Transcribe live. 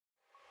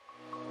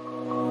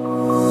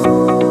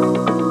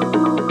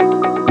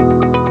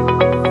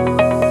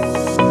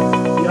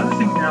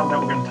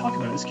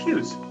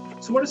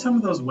some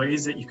of those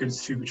ways that you could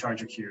supercharge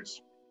your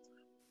queues?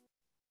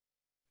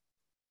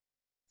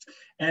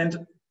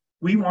 And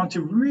we want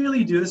to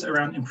really do this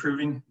around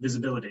improving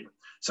visibility.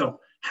 So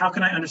how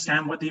can I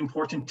understand what the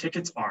important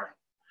tickets are?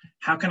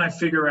 How can I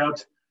figure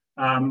out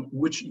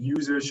which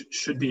users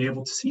should be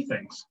able to see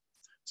things?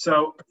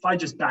 So if I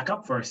just back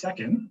up for a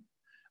second,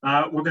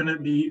 we're going to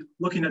be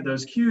looking at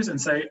those queues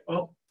and say,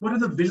 oh, what are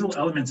the visual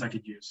elements I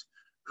could use?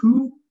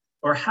 Who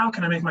or how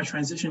can I make my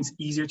transitions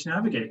easier to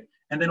navigate?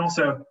 And then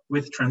also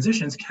with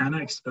transitions, can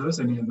I expose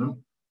any of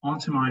them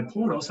onto my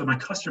portal so my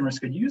customers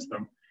could use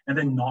them and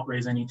then not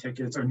raise any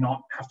tickets or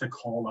not have to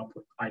call up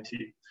with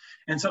IT?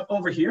 And so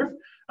over here,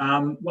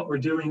 what we're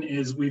doing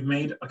is we've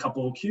made a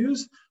couple of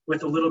queues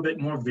with a little bit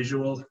more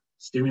visual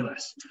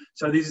stimulus.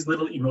 So these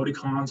little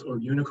emoticons, or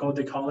Unicode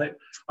they call it,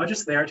 are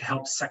just there to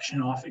help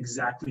section off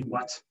exactly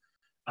what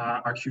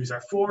our queues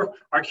are for.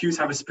 Our queues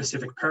have a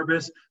specific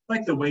purpose,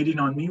 like the waiting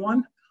on me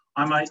one.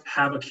 I might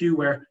have a queue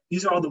where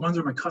these are all the ones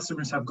where my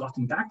customers have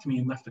gotten back to me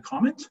and left a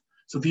comment.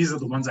 So these are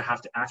the ones I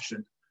have to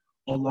action.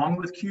 Along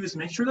with queues,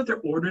 make sure that they're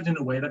ordered in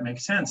a way that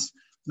makes sense.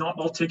 Not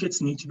all tickets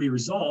need to be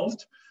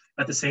resolved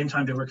at the same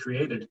time they were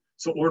created.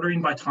 So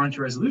ordering by time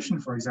to resolution,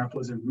 for example,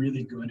 is a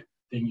really good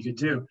thing you could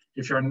do.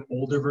 If you're on an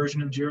older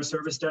version of Jira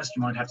Service Desk,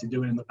 you might have to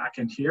do it in the back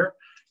end here.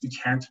 You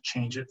can't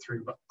change it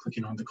through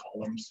clicking on the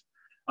columns.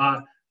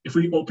 If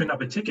we open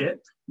up a ticket,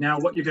 now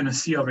what you're going to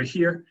see over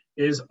here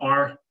is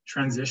our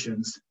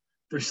transitions.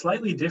 They're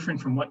slightly different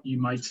from what you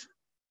might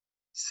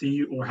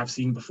see or have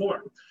seen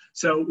before.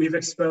 So we've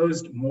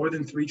exposed more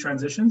than 3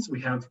 transitions. We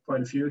have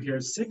quite a few.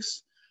 Here's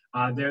 6.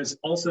 There's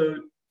also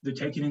the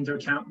taking into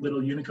account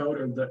little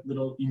Unicode or the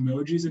little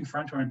emojis in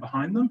front or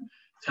behind them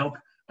to help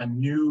a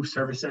new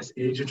service desk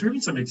agent or even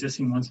some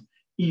existing ones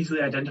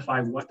easily identify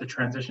what the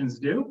transitions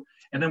do.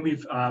 And then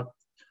we've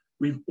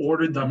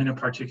ordered them in a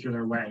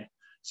particular way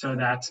so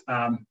that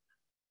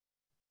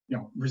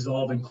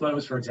resolve and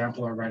close, for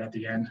example, are right at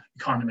the end. It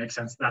kind of makes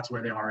sense. That's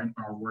where they are in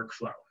our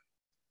workflow.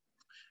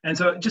 And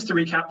so just to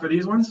recap for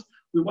these ones,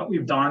 what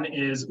we've done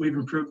is we've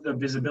improved the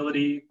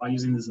visibility by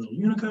using this little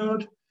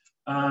Unicode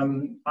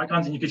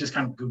icons, and you could just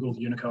kind of Google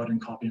Unicode and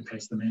copy and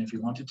paste them in if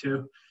you wanted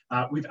to.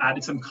 We've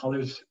added some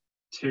colors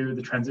to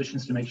the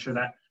transitions to make sure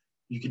that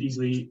you could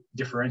easily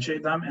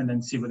differentiate them and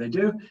then see what they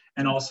do.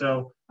 And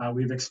also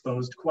we've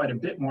exposed quite a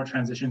bit more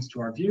transitions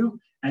to our view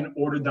and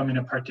ordered them in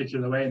a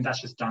particular way. And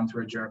that's just done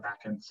through a Jira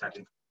backend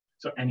setting.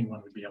 So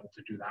anyone would be able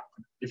to do that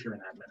one if you're an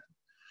admin.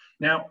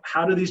 Now,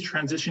 how do these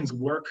transitions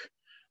work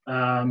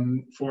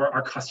for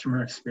our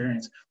customer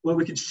experience? Well,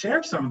 we could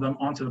share some of them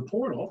onto the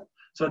portal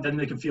so that then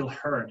they can feel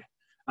heard.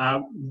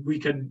 We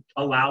could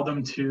allow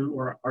them to,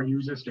 or our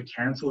users to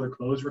cancel or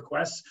close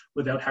requests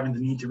without having the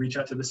need to reach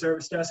out to the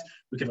service desk.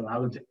 We could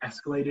allow them to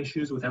escalate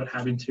issues without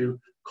having to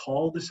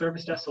call the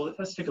service desk. So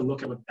let's take a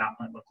look at what that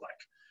might look like.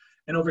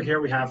 And over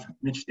here we have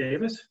Mitch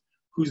Davis,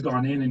 who's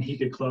gone in and he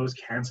could close,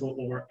 cancel,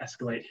 or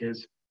escalate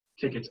his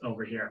tickets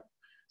over here.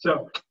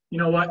 So you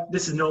know what?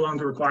 This is no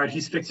longer required.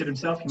 He's fixed it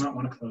himself. You might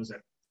want to close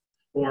it.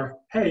 Or,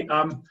 hey,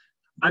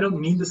 I don't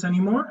need this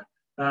anymore.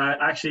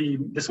 Actually,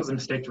 this was a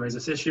mistake to raise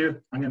this issue.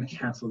 I'm going to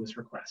cancel this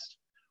request.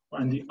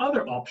 And the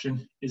other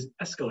option is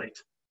escalate.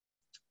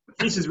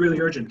 This is really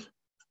urgent.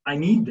 I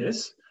need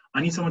this.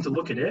 I need someone to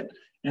look at it.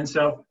 And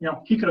so,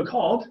 he could have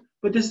called,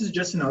 but this is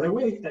just another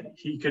way that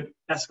he could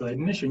escalate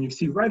an issue. And you can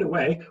see right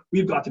away,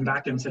 we've gotten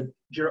back to him and said,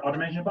 Jira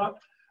Automation Bot,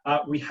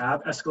 we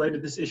have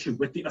escalated this issue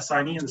with the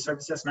assignee and the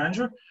service desk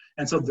manager.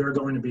 And so they're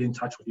going to be in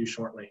touch with you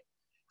shortly.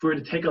 If we were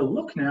to take a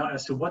look now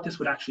as to what this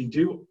would actually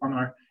do on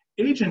our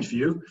agent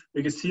view,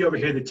 we can see over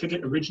here the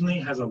ticket originally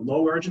has a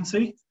low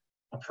urgency,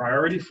 a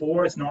priority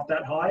 4, it's not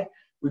that high.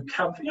 We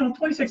have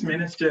 26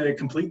 minutes to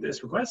complete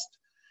this request,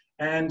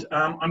 and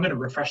I'm going to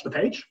refresh the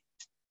page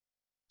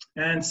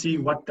and see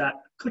what that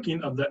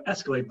clicking of the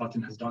escalate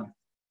button has done.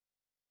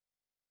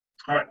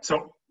 All right,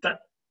 so that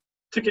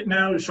ticket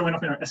now is showing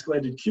up in our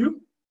escalated queue,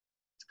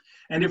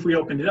 and if we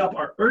opened it up,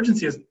 our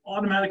urgency has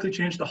automatically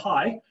changed to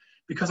high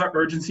because our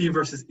urgency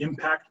versus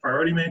impact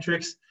priority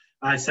matrix.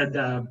 I said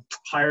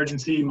high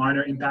urgency,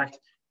 minor impact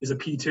is a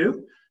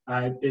P2.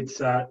 It's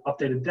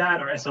updated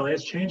that, our SLA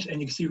has changed, and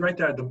you can see right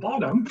there at the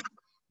bottom,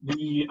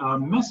 the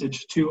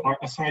message to our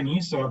assignee.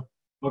 So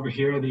over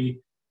here, the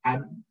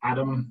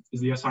Adam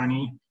is the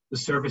assignee, the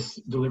service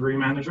delivery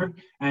manager,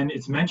 and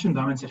it's mentioned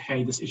them and said,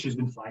 hey, this issue has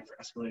been flagged for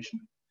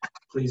escalation.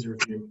 Please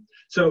review.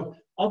 So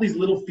all these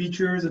little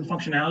features and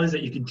functionalities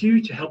that you can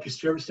do to help your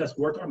service desk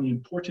work on the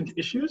important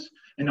issues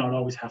and not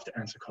always have to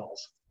answer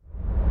calls.